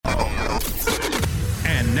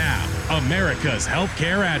America's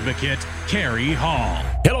healthcare advocate, Kerry Hall.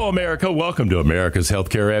 Hello, America. Welcome to America's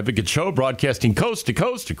Healthcare Advocate Show, broadcasting coast to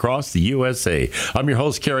coast across the USA. I'm your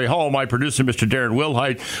host, Kerry Hall. My producer, Mr. Darren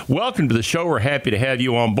Wilhite. Welcome to the show. We're happy to have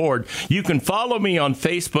you on board. You can follow me on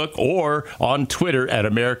Facebook or on Twitter at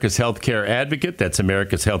America's Healthcare Advocate. That's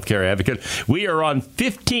America's Healthcare Advocate. We are on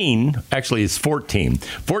 14 podcast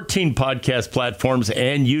platforms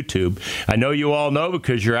and YouTube. I know you all know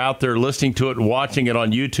because you're out there listening to it and watching it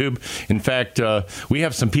on YouTube. In fact, we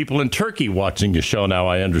have some people in Turkey watching the show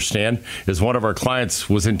now, I understand, as one of our clients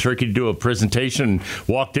was in Turkey to do a presentation and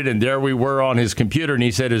walked in, and there we were on his computer, and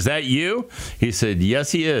he said, "Is that you?" He said,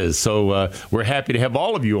 "Yes, he is." So we're happy to have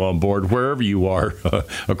all of you on board wherever you are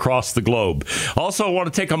across the globe. Also, I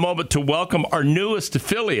want to take a moment to welcome our newest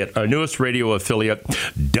radio affiliate,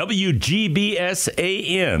 WGBS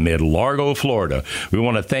AM in Largo, Florida. We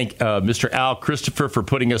want to thank Mr. Al Christopher for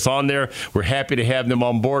putting us on there. We're happy to have them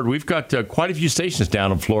on board. We've got quite a few stations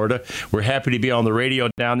down in Florida. We're happy to be on the radio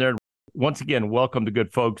down there. Once again, welcome to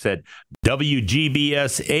good folks at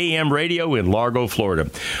WGBS AM Radio in Largo, Florida.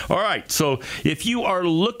 All right, so if you are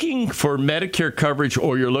looking for Medicare coverage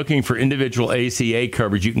or you're looking for individual ACA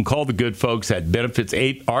coverage, you can call the good folks at Benefits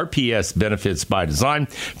 8 RPS Benefits by Design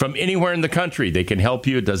from anywhere in the country. They can help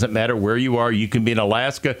you. It doesn't matter where you are. You can be in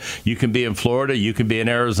Alaska, you can be in Florida, you can be in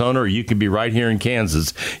Arizona, or you can be right here in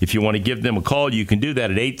Kansas. If you want to give them a call, you can do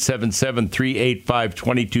that at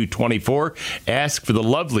 877-385-2224. Ask for the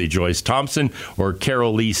lovely Joyce Thompson or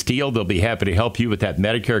Carol Lee Steele. They'll be happy to help you with that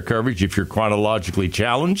Medicare coverage if you're chronologically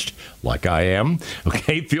challenged, like I am.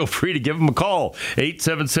 Okay, feel free to give them a call,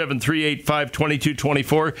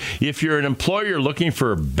 877-385-2224. If you're an employer looking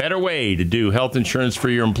for a better way to do health insurance for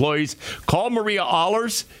your employees, call Maria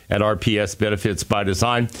Allers at RPS Benefits by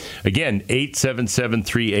Design. Again,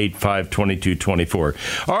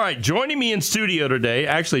 877-385-2224. All right, joining me in studio today,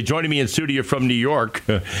 actually joining me in studio from New York,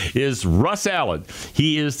 is Russ Allen.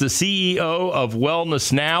 He is the CEO of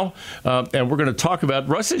Wellness Now, and we're going to talk about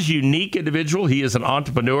Russ is a unique individual. He is an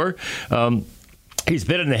entrepreneur. He's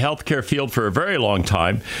been in the healthcare field for a very long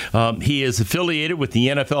time. He is affiliated with the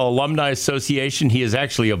NFL Alumni Association. He is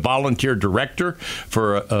actually a volunteer director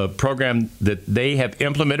for a program that they have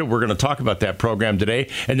implemented. We're going to talk about that program today.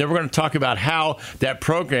 And then we're going to talk about how that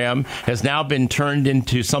program has now been turned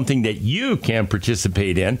into something that you can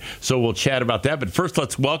participate in. So we'll chat about that. But first,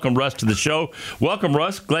 let's welcome Russ to the show. Welcome,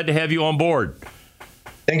 Russ. Glad to have you on board.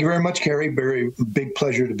 Thank you very much, Kerry. Very big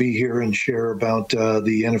pleasure to be here and share about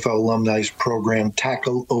the NFL Alumni's program,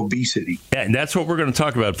 Tackle Obesity. Yeah, and that's what we're going to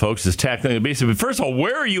talk about, folks, is tackling obesity. But first of all,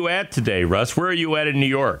 where are you at today, Russ? Where are you at in New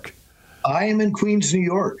York? I am in Queens, New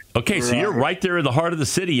York. Okay, so you're right there in the heart of the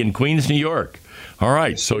city in Queens, New York. All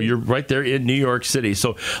right, so you're right there in New York City.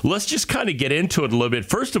 So let's just kind of get into it a little bit.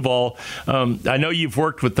 First of all, I know you've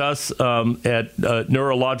worked with us at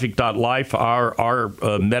Neurologic.life,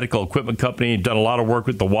 our medical equipment company. You've done a lot of work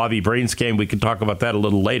with the Wavi brain scan. We can talk about that a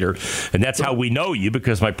little later. And that's how we know you,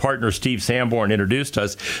 because my partner, Steve Sanborn, introduced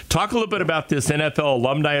us. Talk a little bit about this NFL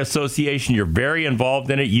Alumni Association. You're very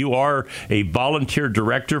involved in it. You are a volunteer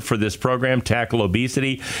director for this program, Tackle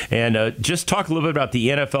Obesity. And just talk a little bit about the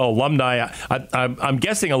NFL Alumni. I'm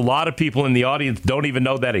guessing a lot of people in the audience don't even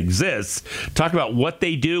know that exists. Talk about what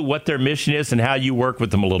they do, what their mission is, and how you work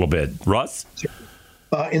with them a little bit. Russ?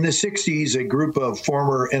 In the 60s, a group of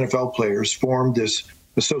former NFL players formed this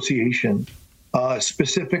association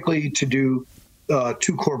specifically to do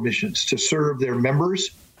two core missions: to serve their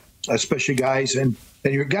members, especially guys. And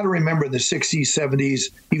you've got to remember in the 60s, 70s,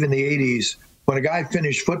 even the 80s, when a guy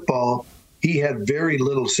finished football, he had very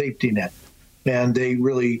little safety net. And they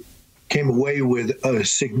really came away with a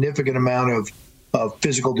significant amount of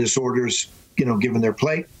physical disorders, given their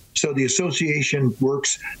play. So the association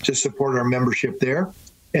works to support our membership there.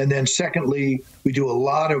 And then secondly, we do a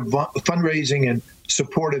lot of fundraising and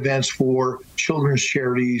support events for children's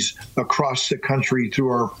charities across the country through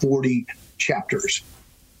our 40 chapters.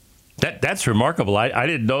 That's remarkable. I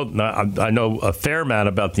didn't know. I know a fair amount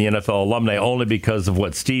about the NFL alumni only because of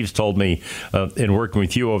what Steve's told me in working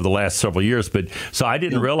with you over the last several years. But so I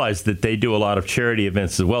didn't realize that they do a lot of charity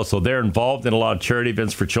events as well. So they're involved in a lot of charity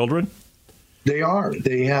events for children? They are.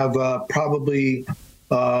 They have probably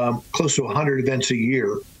close to 100 events a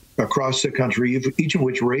year across the country, each of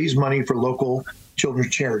which raise money for local children's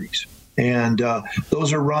charities. And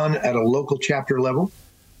those are run at a local chapter level.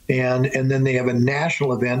 And then they have a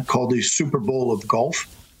national event called the Super Bowl of Golf,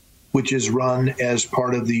 which is run as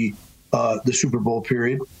part of the Super Bowl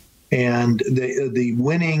period. And the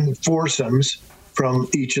winning foursomes from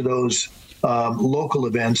each of those local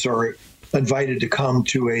events are invited to come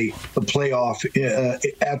to a playoff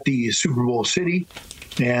at the Super Bowl city.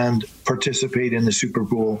 and participate in the Super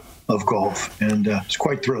Bowl of golf. And it's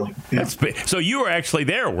quite thrilling. Yeah. So you were actually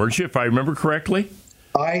there, weren't you, if I remember correctly?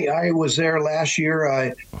 I was there last year.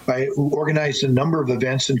 I organized a number of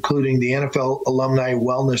events, including the NFL Alumni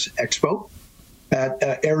Wellness Expo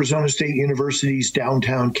at Arizona State University's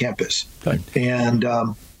downtown campus. Okay. And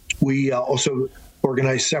we also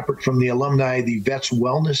organized, separate from the alumni, the Vets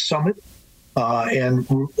Wellness Summit. And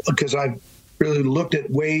because I've really looked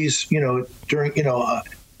at ways, during,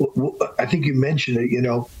 I think you mentioned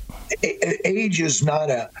it, age is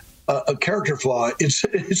not a character flaw.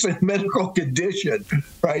 It's a medical condition,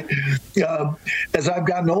 right? As I've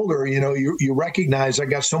gotten older, you recognize I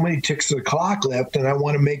got so many ticks of the clock left, and I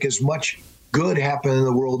want to make as much good happen in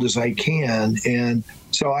the world as I can. And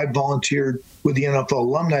so I volunteered with the NFL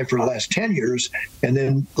alumni for the last 10 years, and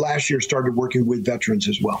then last year started working with veterans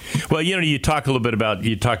as well. Well, you talked about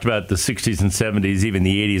the 60s and 70s, even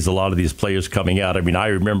the 80s, a lot of these players coming out. I mean, I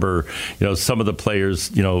remember, some of the players,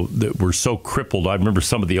 that were so crippled. I remember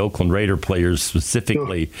some of the Oakland Raider players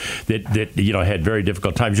specifically that had very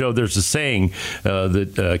difficult times. There's a saying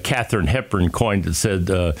that Katharine Hepburn coined that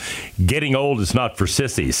said, getting old is not for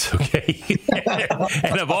sissies, okay?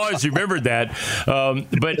 And I've always remembered that.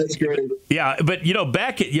 But that's great. Yeah, but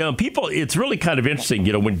back at people, it's really kind of interesting,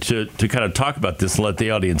 when to kind of talk about this and let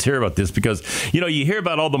the audience hear about this, because you hear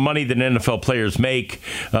about all the money that NFL players make,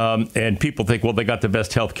 and people think, well, they got the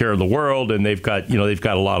best health care in the world, and they've got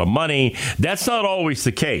a lot of money. That's not always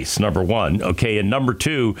the case. Number one, okay, and number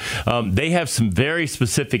two, they have some very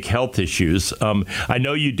specific health issues. I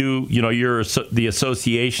know you do. You're the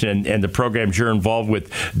association and the programs you're involved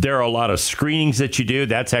with. There are a lot of screenings that you do.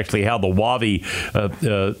 That's actually how the WAVI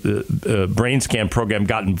brain scan program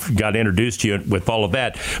got introduced to you with all of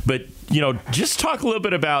that. But just talk a little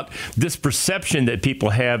bit about this perception that people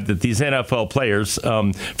have that these NFL players,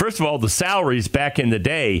 first of all, the salaries back in the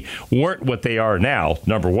day weren't what they are now,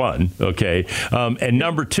 number one, okay? And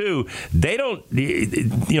number two, they don't,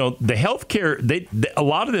 the health care, a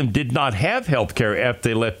lot of them did not have health care after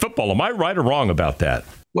they left football. Am I right or wrong about that?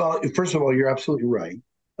 Well, first of all, you're absolutely right.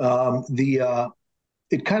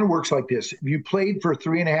 It kind of works like this. If you played for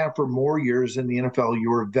 3.5 or more years in the NFL, you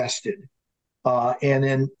were vested. And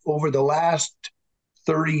then over the last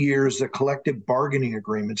 30 years, the collective bargaining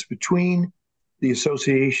agreements between the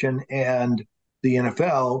association and the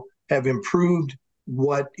NFL have improved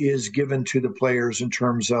what is given to the players in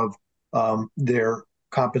terms of their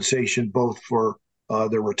compensation, both for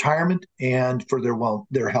their retirement and for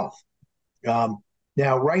their health.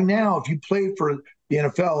 Now, right now, if you play for the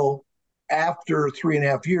NFL, after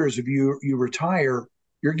 3.5 years, if you retire,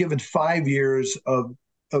 you're given 5 years of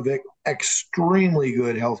extremely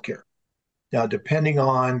good health care. Now, depending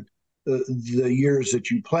on the years that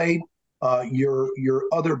you played, your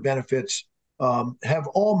other benefits have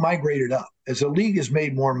all migrated up. As the league has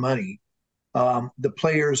made more money, the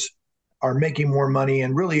players are making more money.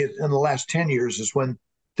 And really, in the last 10 years is when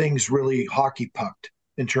things really hockey pucked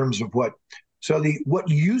in terms of what. So what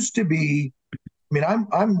used to be, I mean,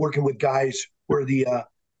 I'm working with guys where the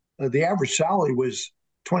average salary was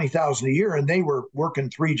 $20,000 a year, and they were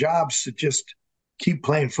working 3 jobs to just keep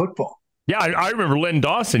playing football. Yeah, I remember Len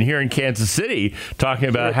Dawson here in Kansas City talking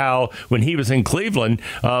about how when he was in Cleveland,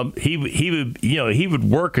 he would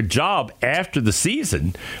work a job after the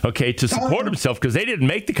season, okay, to support himself, because they didn't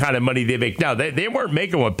make the kind of money they make now. They weren't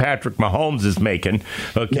making what Patrick Mahomes is making,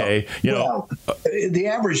 okay. No. The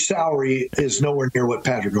average salary is nowhere near what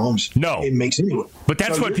Patrick Mahomes makes anyway. But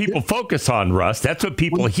that's what people focus on, Russ. That's what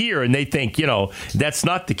people hear, and they think, that's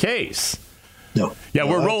not the case. No. Yeah,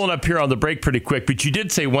 we're rolling up here on the break pretty quick, but you did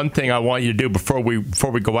say one thing I want you to do before we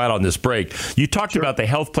go out on this break. You talked about the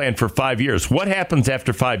health plan for 5 years. What happens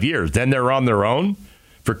after 5 years? Then they're on their own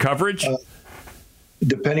for coverage?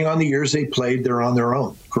 Depending on the years they played, they're on their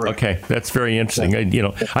own. Correct. Okay, that's very interesting.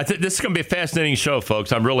 I think this is going to be a fascinating show,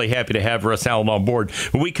 folks. I'm really happy to have Russ Allen on board.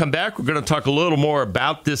 When we come back, we're going to talk a little more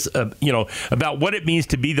about this, about what it means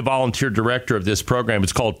to be the volunteer director of this program.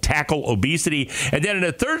 It's called Tackle Obesity. And then in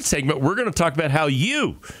a third segment, we're going to talk about how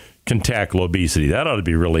you can tackle obesity. That ought to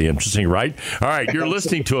be really interesting, right? All right, you're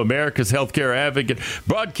listening to America's Healthcare Advocate,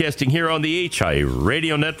 broadcasting here on the HI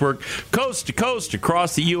Radio Network, coast to coast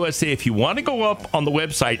across the USA. If you want to go up on the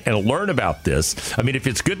website and learn about this, I mean, if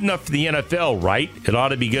it's good enough for the NFL, right, it ought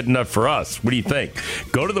to be good enough for us. What do you think?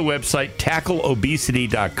 Go to the website,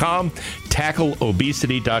 tackleobesity.com,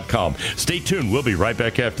 tackleobesity.com. Stay tuned. We'll be right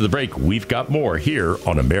back after the break. We've got more here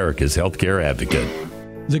on America's Healthcare Advocate.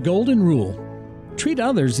 The Golden Rule. Treat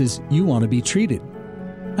others as you want to be treated.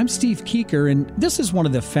 I'm Steve Keeker, and this is one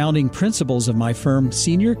of the founding principles of my firm,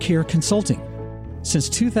 Senior Care Consulting. Since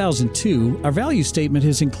 2002, our value statement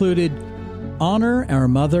has included honor our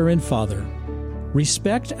mother and father,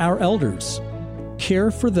 respect our elders,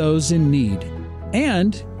 care for those in need,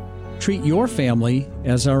 and treat your family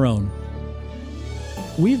as our own.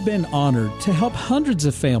 We've been honored to help hundreds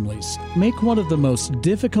of families make one of the most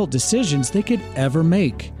difficult decisions they could ever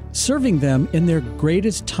make, serving them in their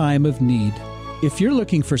greatest time of need. If you're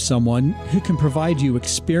looking for someone who can provide you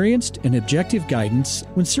experienced and objective guidance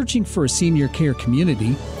when searching for a senior care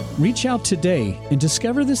community, reach out today and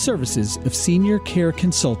discover the services of Senior Care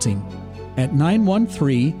Consulting at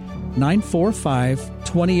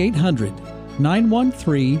 913-945-2800,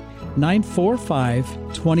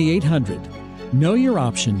 913-945-2800. Know your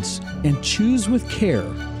options and choose with care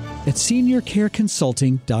at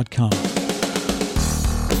seniorcareconsulting.com.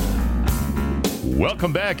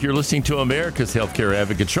 Welcome back. You're listening to America's Healthcare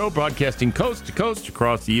Advocate Show, broadcasting coast to coast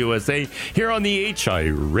across the USA here on the HI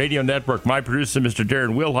Radio Network. My producer, Mr.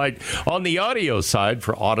 Darren Wilhite, on the audio side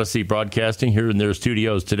for Odyssey Broadcasting here in their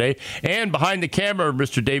studios today. And behind the camera,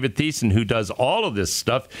 Mr. David Thiessen, who does all of this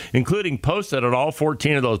stuff, including posts it on all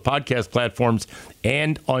 14 of those podcast platforms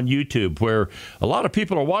and on YouTube, where a lot of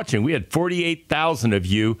people are watching. We had 48,000 of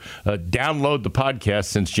you download the podcast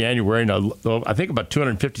since January, and I think about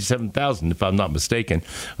 257,000, if I'm not mistaken,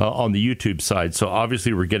 on the YouTube side. So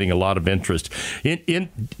obviously we're getting a lot of interest. In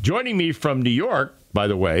joining me from New York, by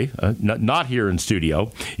the way, not here in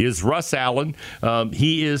studio, is Russ Allen.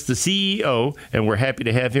 He is the CEO, and we're happy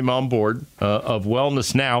to have him on board of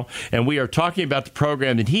Wellness Now. And we are talking about the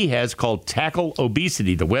program that he has called Tackle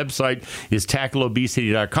Obesity. The website is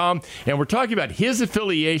tackleobesity.com. And we're talking about his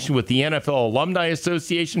affiliation with the NFL Alumni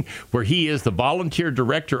Association, where he is the volunteer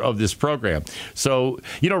director of this program. So,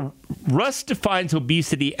 Russ defines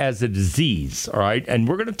obesity as a disease, all right? And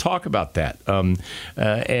we're going to talk about that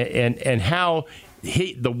and how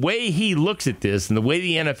the way he looks at this and the way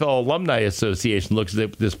the NFL Alumni Association looks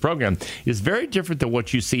at this program is very different than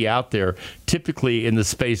what you see out there typically in the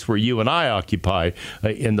space where you and I occupy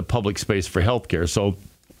in the public space for healthcare. So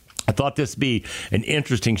I thought this would be an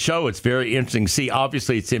interesting show. It's very interesting to see.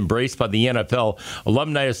 Obviously, it's embraced by the NFL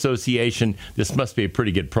Alumni Association. This must be a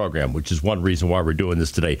pretty good program, which is one reason why we're doing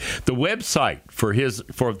this today. The website for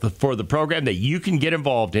the program that you can get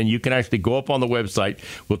involved in, you can actually go up on the website.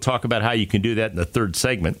 We'll talk about how you can do that in the third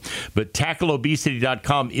segment. But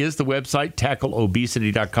tackleobesity.com is the website,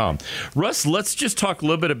 tackleobesity.com. Russ, let's just talk a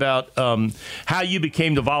little bit about how you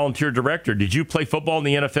became the volunteer director. Did you play football in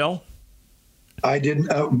the NFL? I didn't.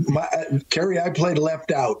 Kerry, I played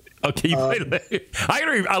left out. Okay, you played.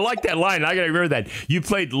 I like that line. I got to remember that. You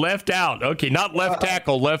played left out. Okay, not left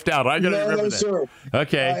tackle, left out. I got to remember that. Sir.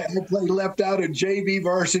 Okay. I played left out at JV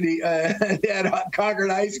varsity at Concord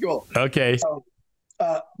High School. Okay.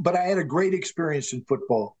 But I had a great experience in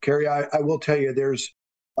football. Kerry, I will tell you, there's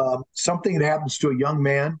something that happens to a young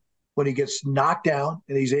man when he gets knocked down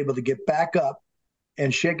and he's able to get back up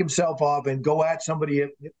and shake himself off and go at somebody,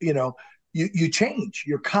 You change.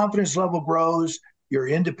 Your confidence level grows. Your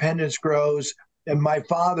independence grows. And my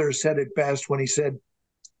father said it best when he said,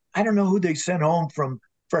 I don't know who they sent home from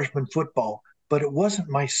freshman football, but it wasn't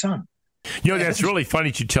my son. That's really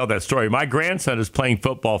funny that you tell that story. My grandson is playing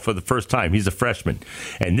football for the first time. He's a freshman.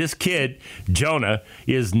 And this kid, Jonah,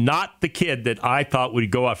 is not the kid that I thought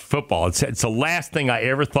would go out for football. It's the last thing I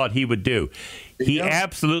ever thought he would do. He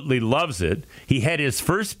absolutely loves it. He had his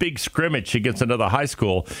first big scrimmage against another high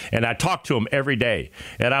school, and I talk to him every day.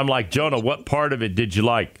 And I'm like, Jonah, what part of it did you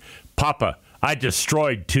like? Papa, I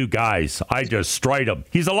destroyed two guys. I destroyed them.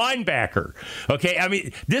 He's a linebacker. Okay, I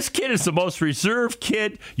mean, this kid is the most reserved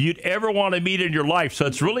kid you'd ever want to meet in your life. So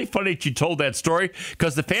it's really funny that you told that story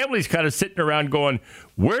because the family's kind of sitting around going,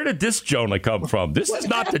 where did this Jonah come from? This is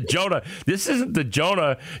not the Jonah. This isn't the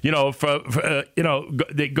Jonah,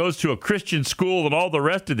 that goes to a Christian school and all the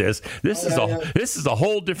rest of this. This is a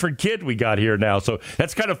whole different kid we got here now. So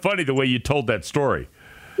that's kind of funny the way you told that story.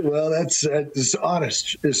 Well, it's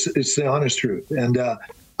honest. It's the honest truth. And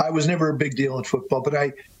I was never a big deal in football,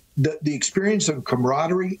 but the experience of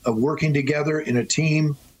camaraderie, of working together in a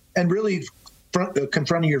team, and really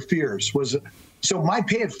confronting your fears was. So my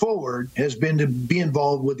pay it forward has been to be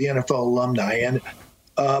involved with the NFL alumni. And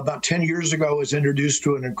about 10 years ago, I was introduced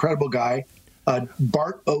to an incredible guy,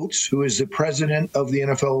 Bart Oates, who is the president of the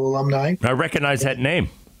NFL alumni. I recognize that name.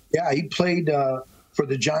 Yeah, he played for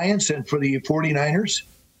the Giants and for the 49ers.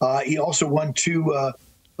 He also won 2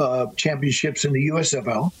 championships in the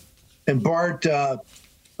USFL. And Bart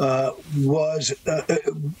was,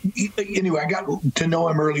 anyway, I got to know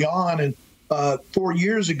him early on. And 4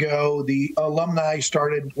 years ago, the alumni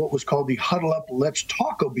started what was called the Huddle Up, Let's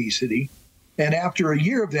Talk Obesity. And after a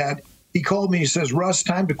year of that, he called me. He says, "Russ,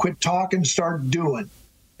 time to quit talking, start doing."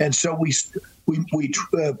 And so we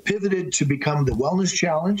pivoted to become the Wellness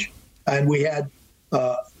Challenge, and we had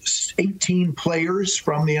 18 players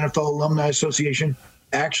from the NFL Alumni Association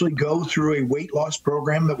actually go through a weight loss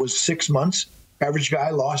program that was 6 months. Average guy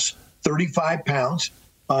lost 35 pounds.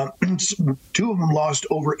 2 of them lost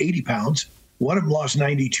over 80 pounds. One of them lost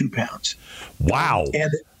 92 pounds. Wow.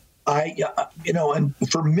 And and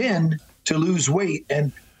for men to lose weight,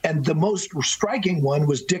 and the most striking one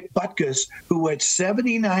was Dick Butkus, who at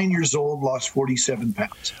 79 years old lost 47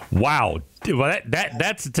 pounds. Wow. Well,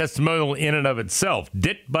 that's a testimonial in and of itself.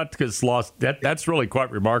 Dick Butkus lost that. That's really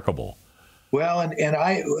quite remarkable. Well,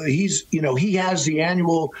 he has the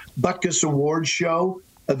annual Butkus Award show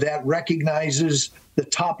that recognizes the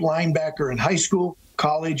top linebacker in high school,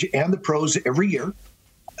 college, and the pros every year.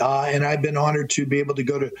 And I've been honored to be able to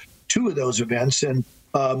go to 2 of those events. And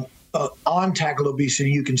on Tackle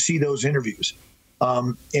Obesity, you can see those interviews.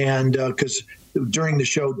 And because during the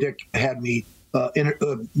show, Dick had me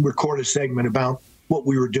record a segment about what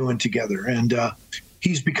we were doing together. And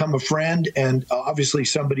he's become a friend and obviously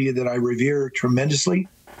somebody that I revere tremendously.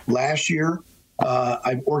 Last year,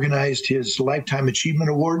 I organized his Lifetime Achievement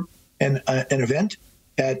Award and an event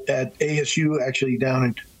at ASU, actually down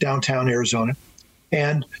in downtown Arizona.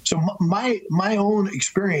 And so my own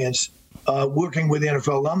experience working with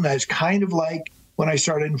NFL alumni is kind of like when I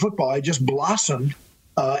started in football. I just blossomed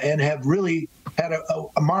and have really had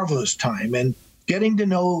a marvelous time. And getting to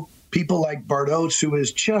know people like Bart Oates, who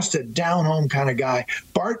is just a down-home kind of guy.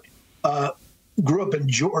 Bart grew up in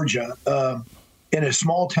Georgia, in a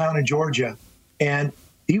small town in Georgia, and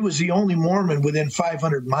he was the only Mormon within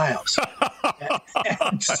 500 miles.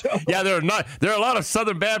 Yeah, there are a lot of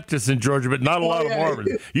Southern Baptists in Georgia, but not a lot of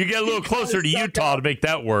Mormons. You get a little closer to Utah to make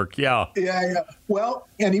that work. Yeah. Yeah. Well,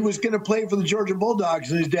 and he was going to play for the Georgia Bulldogs,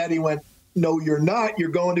 and his daddy went, "No, you're not. You're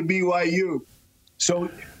going to BYU." So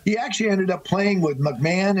he actually ended up playing with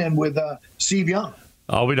McMahon and with Steve Young.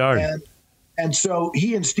 Oh, we darn. And so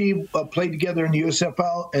he and Steve played together in the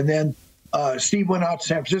USFL, and then Steve went out to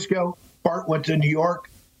San Francisco. Bart went to New York.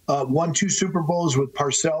 Won 2 Super Bowls with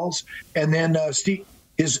Parcells, and then Steve,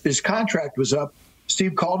 his contract was up.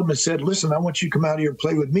 Steve called him and said, "Listen, I want you to come out here and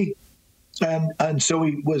play with me." And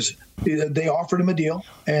so they offered him a deal,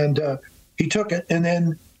 and he took it. And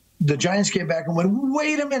then the Giants came back and went,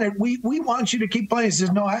 "Wait a minute, we want you to keep playing." He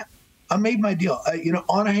says, "No, I made my deal.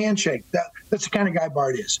 On a handshake." That's the kind of guy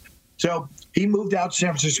Bart is. So he moved out to San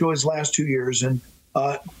Francisco his last 2 years and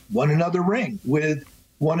won another ring with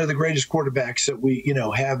one of the greatest quarterbacks that we,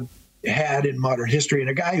 have had in modern history, and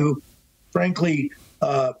a guy who, frankly,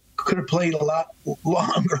 could have played a lot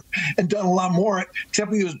longer and done a lot more,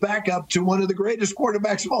 except he was back up to one of the greatest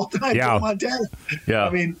quarterbacks of all time, Joe Montana. Yeah.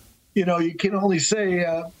 I mean, you can only say,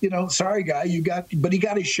 sorry, guy, but he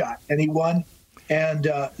got his shot, and he won. And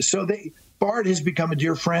Bart has become a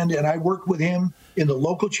dear friend, and I worked with him in the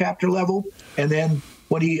local chapter level. And then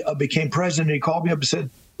when he became president, he called me up and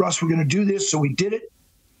said, "Russ, we're going to do this." So we did it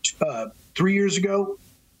 3 years ago.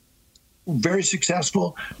 Very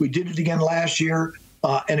successful. We did it again last year.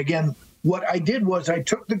 And again, what I did was I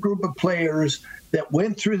took the group of players that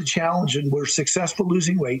went through the challenge and were successful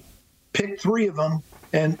losing weight, picked 3 of them,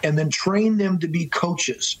 and then trained them to be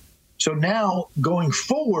coaches. So now going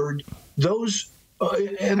forward, those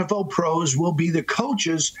NFL pros will be the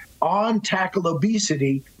coaches on Tackle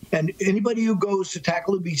Obesity. And anybody who goes to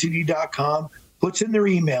tackleobesity.com, puts in their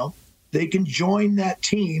email, they can join that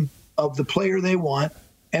team of the player they want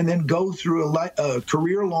and then go through a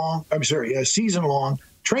season-long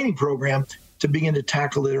training program to begin to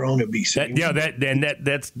tackle their own obesity.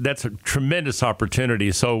 That's a tremendous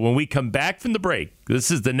opportunity. So when we come back from the break,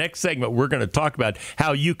 this is the next segment. We're going to talk about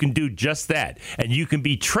how you can do just that, and you can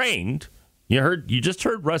be trained. You just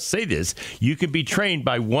heard Russ say this. You can be trained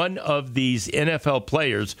by one of these NFL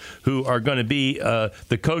players who are going to be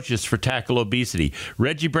the coaches for Tackle Obesity.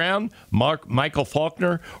 Reggie Brown, Michael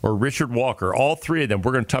Faulkner, or Richard Walker. All 3 of them.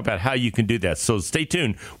 We're going to talk about how you can do that. So stay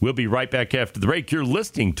tuned. We'll be right back after the break. You're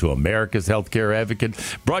listening to America's Healthcare Advocate,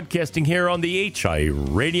 broadcasting here on the HI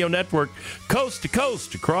Radio Network, coast to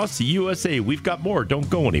coast across the USA. We've got more. Don't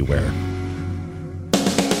go anywhere.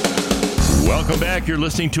 Welcome back. You're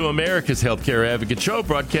listening to America's Healthcare Advocate Show,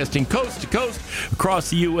 broadcasting coast to coast across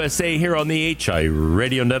the USA here on the HI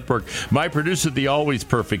Radio Network. My producer, the always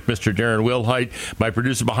perfect Mr. Darren Wilhite. My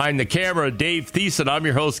producer behind the camera, Dave Thiessen. I'm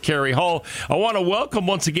your host, Kerry Hall. I want to welcome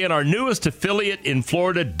once again our newest affiliate in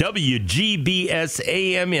Florida, WGBS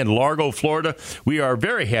AM in Largo, Florida. We are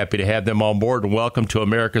very happy to have them on board, and welcome to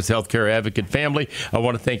America's Healthcare Advocate family. I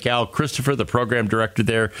want to thank Al Christopher, the program director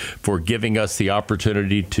there, for giving us the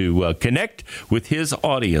opportunity to connect with his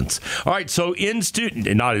audience. All right, so in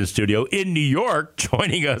New York,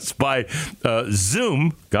 joining us by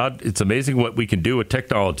Zoom, God, it's amazing what we can do with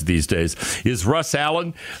technology these days, is Russ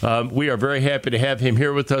Allen. We are very happy to have him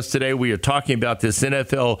here with us today. We are talking about this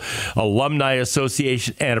NFL Alumni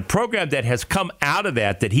Association and a program that has come out of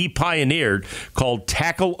that he pioneered called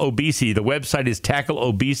Tackle Obesity. The website is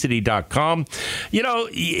tackleobesity.com. You know,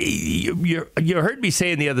 you heard me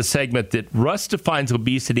say in the other segment that Russ defines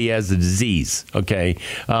obesity as a disease. Okay.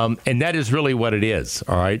 And that is really what it is.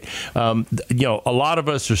 All right. You know, a lot of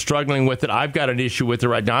us are struggling with it. I've got an issue with it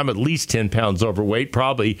right now. I'm at least 10 pounds overweight,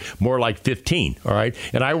 probably more like 15. All right.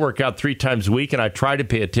 And I work out 3 times a week and I try to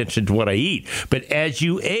pay attention to what I eat. But as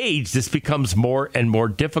you age, this becomes more and more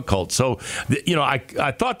difficult. So, you know, I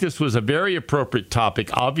thought this was a very appropriate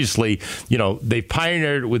topic. Obviously, you know, they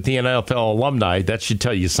pioneered it with the NFL alumni. That should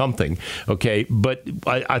tell you something. Okay. But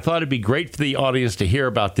I thought it'd be great for the audience to hear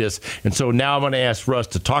about this. And so now I'm going to ask Russ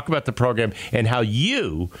to talk about the program and how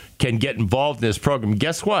you can get involved in this program.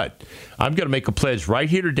 Guess what? I'm going to make a pledge right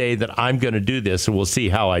here today that I'm going to do this, and we'll see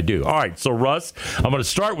how I do. All right, so Russ, I'm going to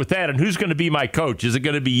start with that. And who's going to be my coach? Is it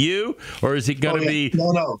going to be you, or is it going to be?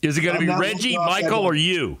 No. Is it going to be Reggie, Michael, or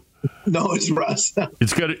you? No, it's Russ.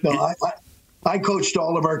 It's going to. No, I coached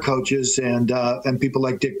all of our coaches and people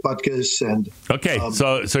like Dick Butkus and. Okay,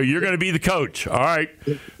 so you're going to be the coach. All right,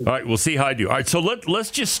 we'll see how I do. All right, so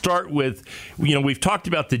let's just start with, you know, we've talked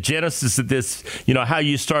about the genesis of this. You know, how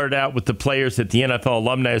you started out with the players at the NFL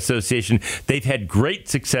Alumni Association. They've had great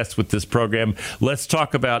success with this program. Let's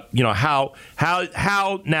talk about, you know, how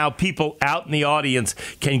now people out in the audience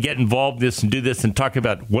can get involved in this and do this, and talk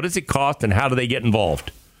about what does it cost and how do they get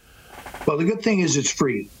involved. Well, the good thing is it's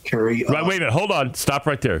free, Kerry. Right, wait a minute. Hold on. Stop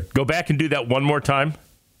right there. Go back and do that one more time.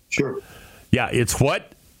 Sure. Yeah, it's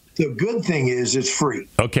what? The good thing is it's free.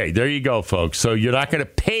 Okay, there you go, folks. So you're not going to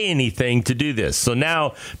pay anything to do this. So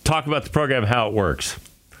now talk about the program, how it works.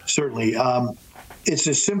 Certainly. It's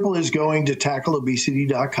as simple as going to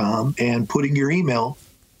tackleobesity.com and putting your email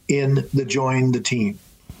in the join the team.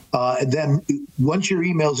 And then once your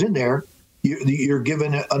email's in there, you're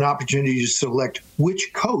given an opportunity to select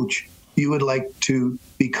which coach you would like to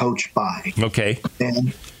be coached by. Okay.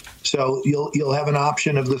 And so you'll have an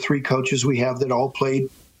option of the 3 coaches we have that all played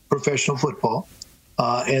professional football.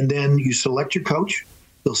 And then you select your coach.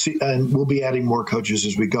 You'll see, and we'll be adding more coaches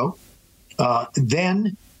as we go.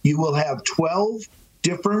 Then you will have 12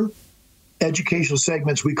 different educational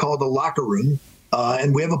segments we call the locker room.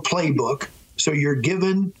 And we have a playbook. So you're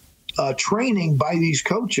given training by these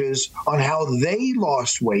coaches on how they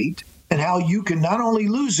lost weight and how you can not only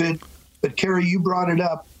lose it, but Kerry, you brought it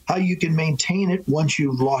up, how you can maintain it once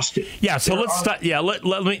you've lost it. Yeah, so let's stop. Yeah,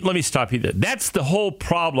 let me stop you there. That's the whole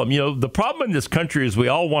problem. You know, the problem in this country is we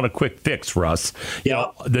all want a quick fix, Russ. You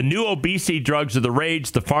know, the new obesity drugs are the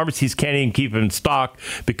rage. The pharmacies can't even keep them in stock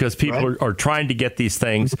because people are trying to get these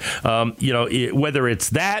things. You know, whether it's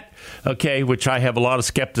that, okay, which I have a lot of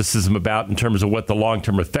skepticism about in terms of what the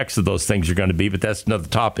long-term effects of those things are going to be, but that's another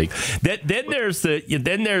topic. Then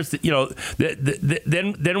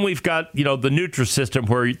we've got, you know, the Nutrisystem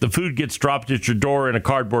where the food gets dropped at your door in a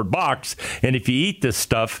cardboard box, and if you eat this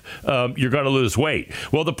stuff, you're going to lose weight.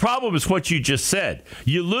 Well, the problem is what you just said.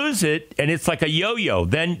 You lose it, and it's like a yo-yo.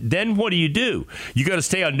 Then what do? You got to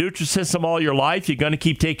stay on Nutrisystem all your life. You're going to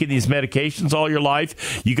keep taking these medications all your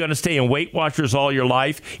life. You're going to stay in Weight Watchers all your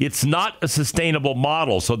life. It's not a sustainable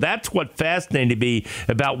model. So that's what fascinated me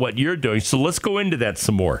about what you're doing. So let's go into that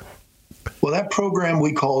some more. Well, that program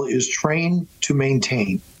we call is Train to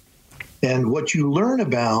Maintain. And what you learn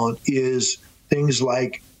about is things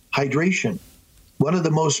like hydration. One of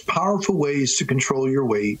the most powerful ways to control your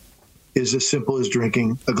weight is as simple as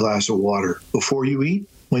drinking a glass of water before you eat,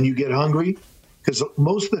 when you get hungry. Because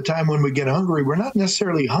most of the time when we get hungry, we're not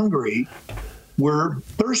necessarily hungry, we're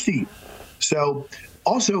thirsty. So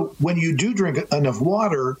also, when you do drink enough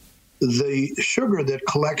water, the sugar that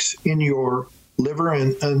collects in your liver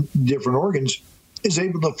and different organs is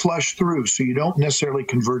able to flush through, so you don't necessarily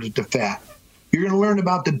convert it to fat. You're going to learn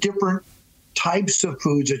about the different types of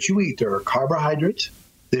foods that you eat. There are carbohydrates,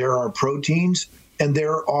 there are proteins, and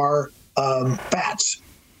there are fats.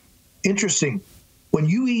 Interesting. When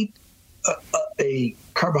you eat a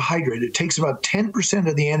carbohydrate, it takes about 10%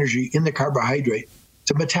 of the energy in the carbohydrate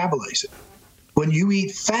to metabolize it. When you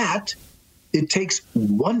eat fat, it takes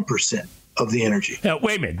 1% of the energy. Now,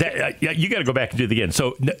 wait a minute. You got to go back and do it again.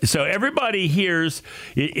 So everybody hears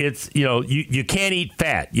it's, you can't eat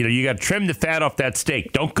fat. You got to trim the fat off that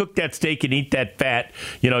steak. Don't cook that steak and eat that fat,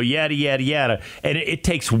 yada, yada, yada. And it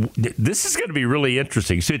takes, this is going to be really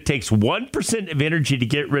interesting. So it takes 1% of energy to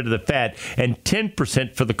get rid of the fat and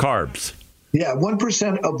 10% for the carbs. Yeah,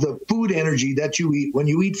 1% of the food energy that you eat when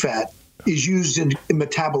you eat fat is used in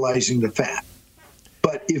metabolizing the fat.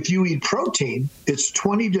 But if you eat protein, it's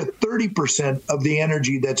 20 to 30% of the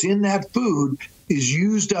energy that's in that food is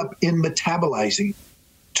used up in metabolizing,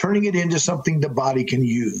 turning it into something the body can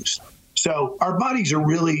use. So our bodies are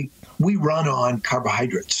we run on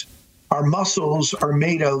carbohydrates. Our muscles are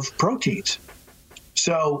made of proteins.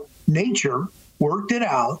 So nature worked it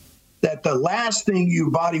out that the last thing your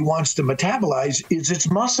body wants to metabolize is its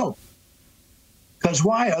muscle. Because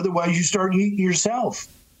why? Otherwise you start eating yourself.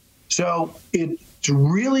 So it's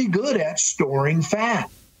really good at storing fat.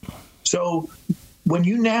 So when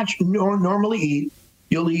you normally eat,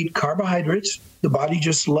 you'll eat carbohydrates. The body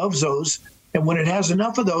just loves those. And when it has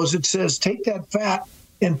enough of those, it says, take that fat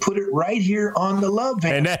and put it right here on the love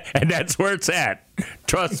handle. And that's where it's at.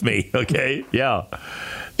 Trust me. Okay. Yeah.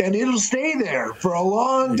 And it'll stay there for a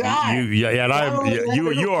long time. You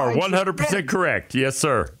are 100% correct. Yes,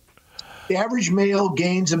 sir. The average male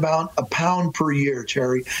gains about a pound per year,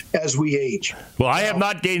 Terry, as we age. Well, I have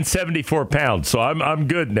not gained 74 pounds, so I'm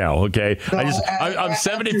good now. Okay, No, I'm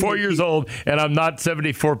 74 years old, and I'm not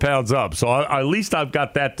 74 pounds up. So at least I've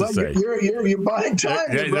got that to say. You're buying time.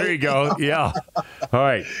 There you go. Yeah. All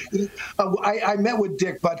right. I met with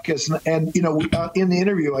Dick Butkus, and in the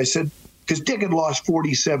interview, I said, because Dick had lost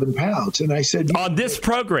 47 pounds, and I said, on this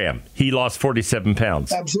program, he lost 47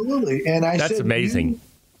 pounds. Absolutely, and I said, that's amazing.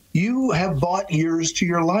 You have bought years to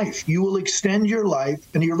your life. You will extend your life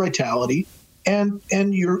and your vitality, and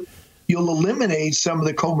you'll eliminate some of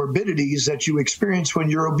the comorbidities that you experience when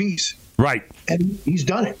you're obese. Right. And he's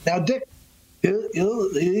done it. Now, Dick,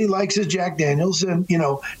 he likes his Jack Daniels, and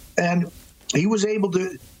he was able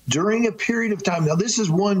to, during a period of time. Now, this is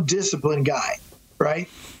one disciplined guy, right?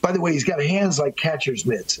 By the way, he's got hands like catcher's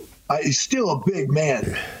mitts. He's still a big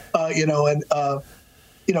man, he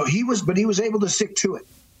was able to stick to it.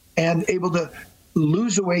 And able to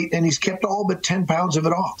lose the weight, and he's kept all but 10 pounds of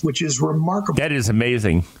it off, which is remarkable. That is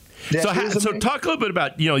amazing. So talk a little bit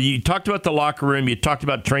about, you talked about the locker room, you talked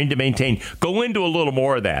about train to maintain. Go into a little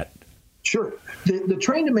more of that. Sure. The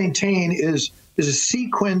train to maintain is a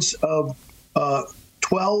sequence of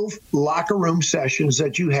 12 locker room sessions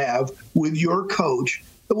that you have with your coach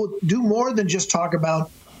that will do more than just talk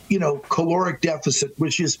about, caloric deficit,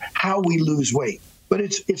 which is how we lose weight. But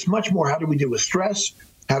it's much more, how do we deal with stress?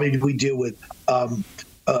 How do we deal with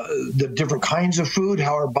the different kinds of food,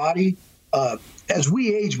 how our body, as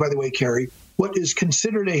we age, by the way, Carrie, what is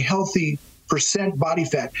considered a healthy percent body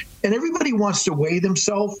fat. And everybody wants to weigh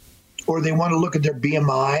themselves, or they want to look at their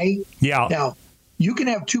BMI. Yeah. Now, you can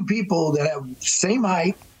have two people that have same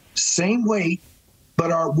height, same weight,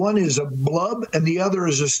 but one is a blub and the other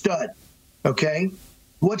is a stud. Okay?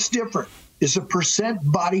 What's different? It's a percent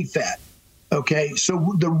body fat. Okay?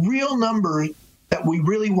 So the real number that we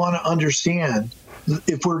really want to understand,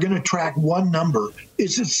 if we're going to track one number,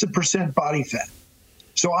 is it's the percent body fat.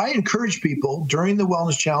 So I encourage people during the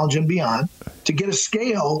Wellness Challenge and beyond to get a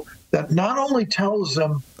scale that not only tells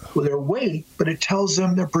them their weight, but it tells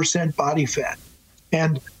them their percent body fat.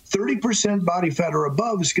 And 30% body fat or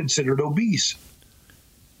above is considered obese.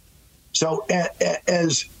 So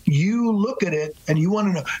as you look at it and you want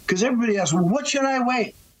to know, because everybody asks, well, what should I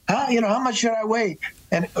weigh? How much should I weigh?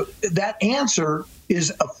 And that answer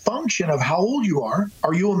is a function of how old you are.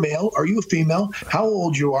 Are you a male? Are you a female? How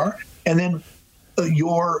old you are? And then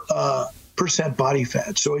your percent body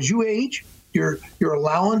fat. So as you age, your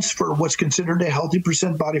allowance for what's considered a healthy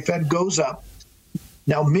percent body fat goes up.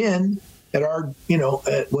 Now, men at our,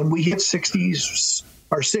 when we hit 60s,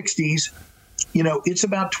 our 60s, it's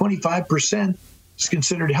about 25% is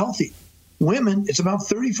considered healthy. Women, it's about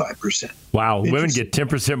 35%. Wow, women get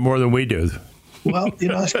 10% more than we do. Well,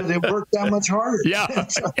 that's because they work that much harder. Yeah,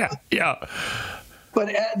 yeah.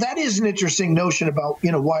 But that is an interesting notion about,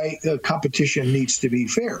 why competition needs to be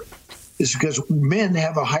fair. Is because men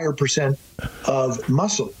have a higher percent of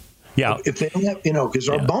muscle. Yeah. If they don't have, because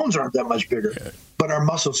our bones aren't that much bigger. but our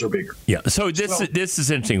muscles are bigger. Yeah. So this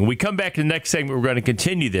is interesting. When we come back to the next segment, we're going to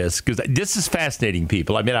continue this because this is fascinating,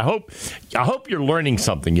 people. I mean, I hope you're learning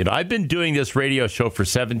something. You know, I've been doing this radio show for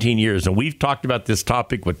 17 years, and we've talked about this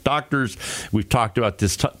topic with doctors. We've talked about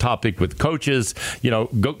this topic with coaches. You know,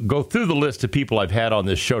 go through the list of people I've had on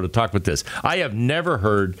this show to talk about this. I have never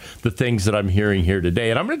heard the things that I'm hearing here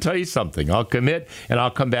today, and I'm going to tell you something. I'll commit, and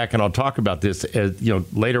I'll come back and I'll talk about this as, you know,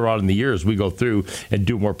 later on in the year as we go through and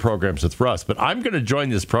do more programs with Russ. But I'm going to join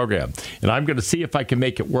this program, and I'm going to see if I can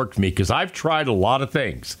make it work for me, because I've tried a lot of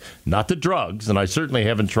things, not the drugs, and I certainly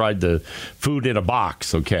haven't tried the food in a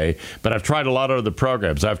box, okay, but I've tried a lot of other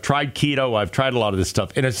programs. I've tried keto, I've tried a lot of this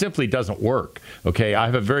stuff, and it simply doesn't work, okay? I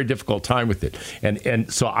have a very difficult time with it,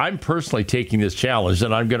 and so I'm personally taking this challenge,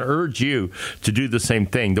 and I'm going to urge you to do the same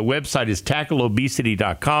thing. The website is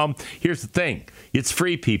tackleobesity.com. Here's the thing. It's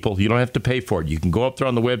free, people. You don't have to pay for it. You can go up there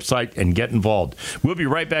on the website and get involved. We'll be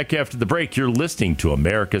right back after the break. You're listening to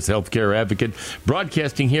America's Healthcare Advocate,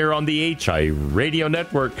 broadcasting here on the HI Radio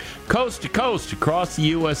Network, coast to coast across the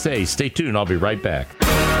USA. Stay tuned. I'll be right back.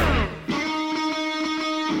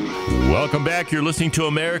 Welcome back. You're listening to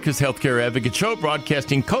America's Healthcare Advocate Show,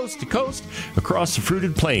 broadcasting coast to coast across the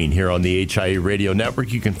fruited plain here on the HIA Radio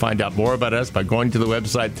Network. You can find out more about us by going to the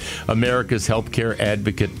website,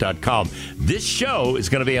 americashealthcareadvocate.com. This show is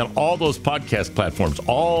going to be on all those podcast platforms,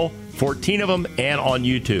 all 14 of them, and on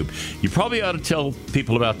YouTube. You probably ought to tell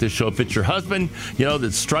people about this show. If it's your husband, you know,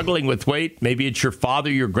 that's struggling with weight, maybe it's your father,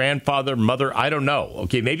 your grandfather, mother, I don't know.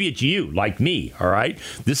 Okay, maybe it's you, like me, all right?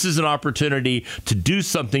 This is an opportunity to do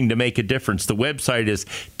something to make a difference. The website is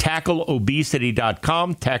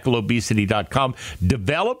tackleobesity.com, tackleobesity.com,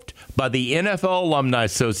 developed by the NFL Alumni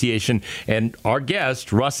Association, and our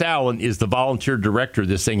guest, Russ Allen, is the volunteer director of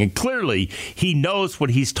this thing, and clearly he knows what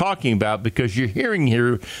he's talking about, because you're hearing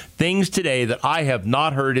here things today that I have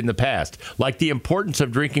not heard in the past, like the importance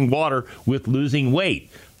of drinking water with losing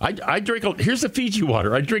weight. I drink, here's the Fiji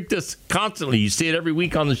water. I drink this constantly. You see it every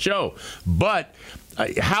week on the show. But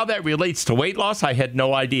how that relates to weight loss, I had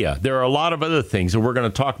no idea. There are a lot of other things, and we're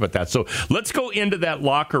going to talk about that. So let's go into that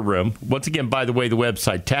locker room. Once again, by the way, the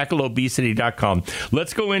website, tackleobesity.com.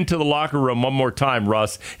 Let's go into the locker room one more time,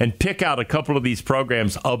 Russ, and pick out a couple of these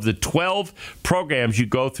programs. Of the 12 programs you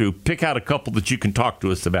go through, pick out a couple that you can talk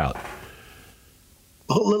to us about.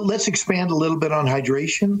 Let's expand a little bit on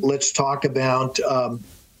hydration. Let's talk about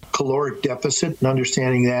caloric deficit and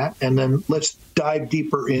understanding that. And then let's dive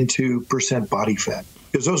deeper into percent body fat,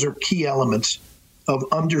 because those are key elements of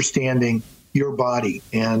understanding your body.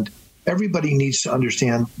 And everybody needs to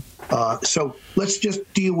understand. So let's just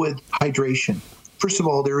deal with hydration. First of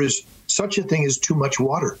all, there is such a thing as too much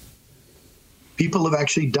water. People have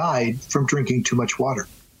actually died from drinking too much water.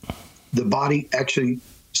 The body actually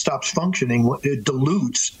stops functioning when it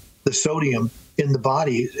dilutes the sodium in the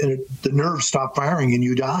body, and the nerves stop firing and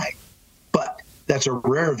you die. But that's a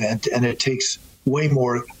rare event, and it takes way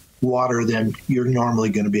more water than you're normally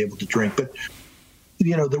going to be able to drink. But,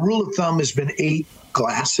 you know, the rule of thumb has been 8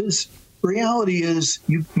 glasses. The reality is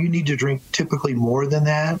you need to drink typically more than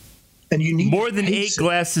that. And you need more than 8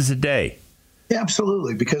 glasses a day. Yeah,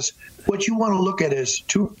 absolutely, because what you want to look at is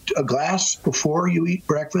a glass before you eat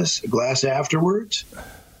breakfast, a glass afterwards.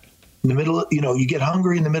 In the middle, you get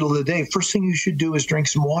hungry in the middle of the day. First thing you should do is drink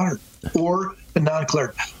some water, or a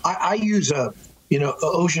non-caloric. I use a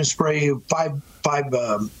Ocean Spray 5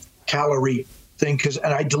 calorie thing,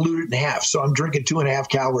 and I dilute it in half, so I'm drinking 2.5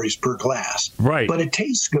 calories per glass. Right, but it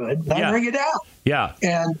tastes good. And I drink it out. Yeah,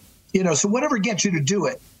 and so whatever gets you to do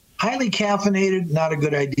it. Highly caffeinated, not a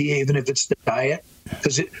good idea, even if it's the diet,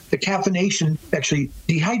 because the caffeination actually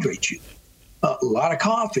dehydrates you. A lot of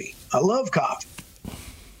coffee. I love coffee.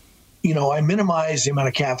 I minimize the amount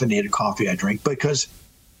of caffeinated coffee I drink because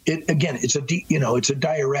it's a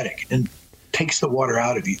diuretic and takes the water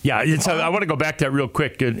out of you. Yeah, so I want to go back to that real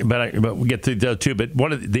quick, but we'll get to that too. But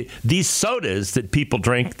one of these sodas that people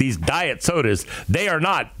drink, these diet sodas, they are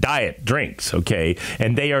not diet drinks, okay?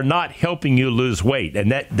 And they are not helping you lose weight,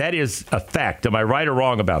 and that is a fact. Am I right or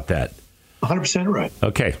wrong about that? 100% right.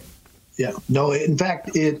 Okay. Yeah. No, in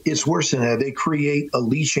fact, it's worse than that. They create a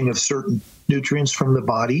leaching of certain nutrients from the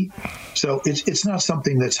body. So it's not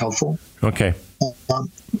something that's helpful. Okay.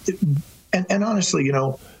 And honestly,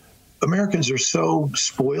 Americans are so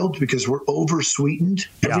spoiled because we're over-sweetened.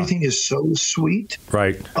 Yeah. Everything is so sweet.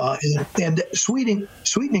 Right. And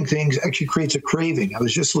sweetening things actually creates a craving. I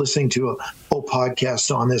was just listening to a whole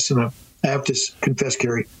podcast on this, and I have to confess,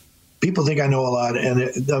 Carrie, people think I know a lot, and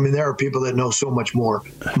there are people that know so much more.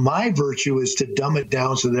 My virtue is to dumb it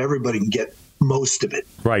down so that everybody can get most of it.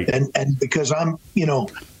 Right. And because I'm,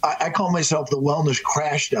 I call myself the wellness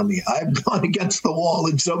crash dummy. I've gone against the wall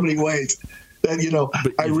in so many ways that,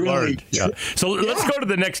 I really learned. Yeah. So let's go to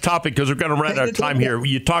the next topic because we're going to run out of time here.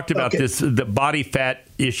 You talked about the body fat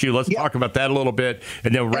issue. Let's talk about that a little bit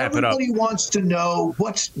and then wrap it up. Everybody wants to know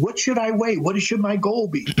what should I weigh? What should my goal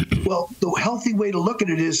be? Well, the healthy way to look at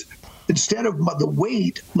it is instead of the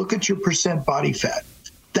weight, look at your percent body fat.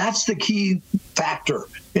 That's the key factor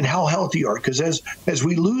in how healthy you are. Because as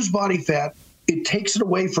we lose body fat, it takes it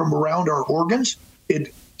away from around our organs.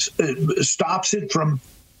 It stops it from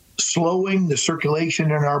slowing the circulation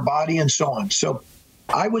in our body and so on. So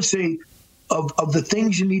I would say of the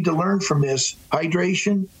things you need to learn from this,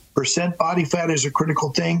 hydration, percent body fat is a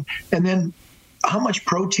critical thing. And then how much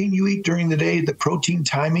protein you eat during the day, the protein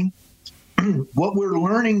timing. What we're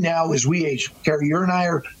learning now as we age, Carrie, you and I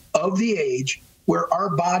are of the age where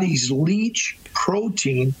our bodies leach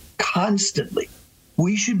protein constantly.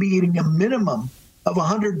 We should be eating a minimum of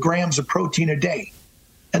 100 grams of protein a day.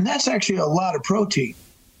 And that's actually a lot of protein,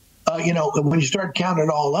 when you start counting it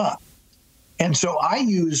all up. And so I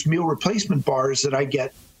use meal replacement bars that I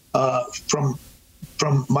get from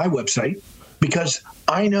my website because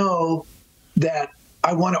I know that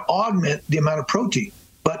I want to augment the amount of protein.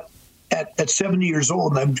 But at 70 years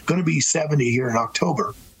old, and I'm going to be 70 here in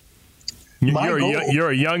October, You're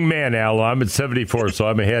a young man, Al. I'm at 74, so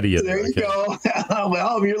I'm ahead of you. There you go.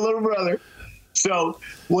 Well, I'm your little brother. So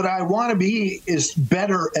what I want to be is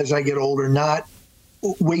better as I get older, not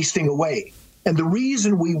wasting away. And the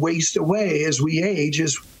reason we waste away as we age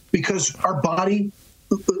is because our body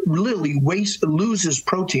literally loses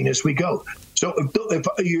protein as we go. So if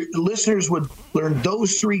your listeners would learn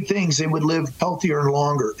those three things, they would live healthier and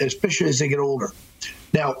longer, especially as they get older.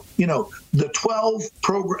 Now, the 12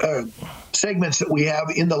 segments that we have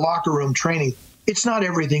in the locker room training, it's not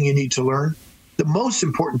everything you need to learn. The most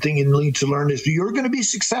important thing you need to learn is if you're going to be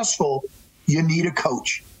successful, you need a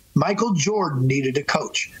coach. Michael Jordan needed a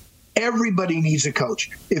coach. Everybody needs a coach.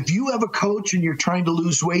 If you have a coach and you're trying to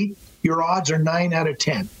lose weight, your odds are 9 out of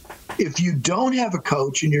 10. If you don't have a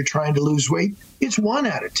coach and you're trying to lose weight, it's 1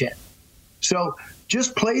 out of 10. So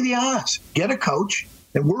just play the odds. Get a coach,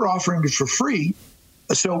 and we're offering it for free.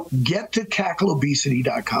 So get to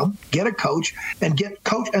tackleobesity.com, get a coach,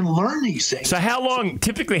 and learn these things. So how long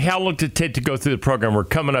did it take to go through the program? We're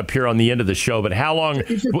coming up here on the end of the show, but how long?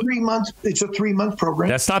 It's a 3-month program.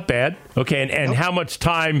 That's not bad. Okay, and how much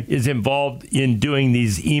time is involved in doing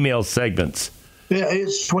these email segments? Yeah,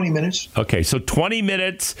 it's 20 minutes. Okay, so 20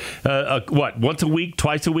 minutes, once a week,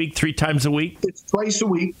 twice a week, 3 times a week? It's twice a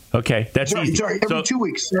week. Okay, that's easy. Sorry, every 2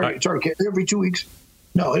 weeks. Sorry, every 2 weeks.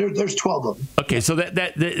 No, there's 12 of them. Okay, so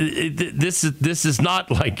this is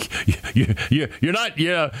not like you're not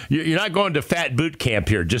going to fat boot camp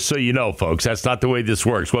here. Just so you know, folks, that's not the way this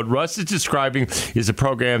works. What Russ is describing is a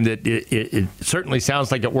program that it certainly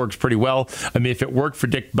sounds like it works pretty well. I mean, if it worked for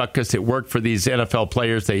Dick Butkus, it worked for these NFL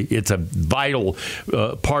players. It's a vital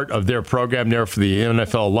part of their program there for the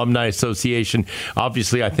NFL Alumni Association.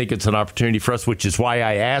 Obviously, I think it's an opportunity for us, which is why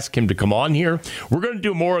I asked him to come on here. We're going to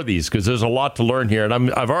do more of these because there's a lot to learn here, and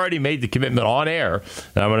I've already made the commitment on air,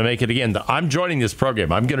 and I'm going to make it again. I'm joining this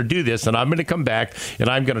program. I'm going to do this, and I'm going to come back, and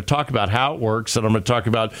I'm going to talk about how it works, and I'm going to talk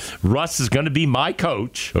about Russ is going to be my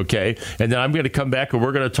coach, okay? And then I'm going to come back, and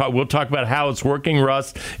we'll talk about how it's working,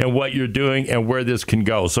 Russ, and what you're doing and where this can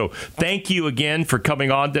go. So thank you again for coming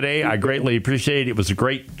on today. I greatly appreciate it. It was a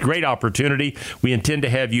great opportunity. We intend to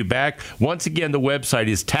have you back. Once again, the website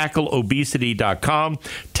is tackleobesity.com,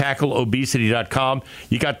 tackleobesity.com.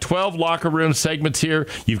 You got 12 locker room segments here.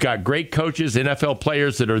 You've got great coaches, NFL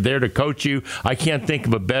players that are there to coach you. I can't think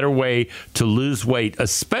of a better way to lose weight,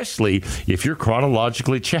 especially if you're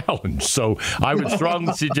chronologically challenged. So I would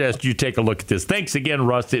strongly suggest you take a look at this. Thanks again,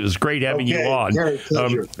 Russ. It was great having you on.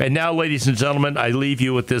 And now, ladies and gentlemen, I leave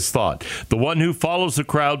you with this thought. The one who follows the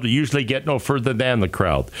crowd will usually get no further than the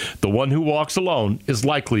crowd. The one who walks alone is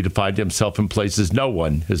likely to find himself in places no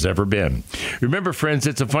one has ever been. Remember, friends,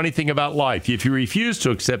 it's a funny thing about life. If you refuse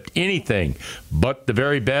to accept anything but the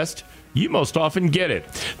very best, you most often get it.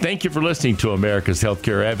 Thank you for listening to America's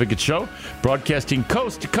Healthcare Advocate Show, broadcasting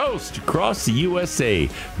coast to coast across the USA.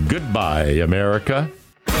 Goodbye, America.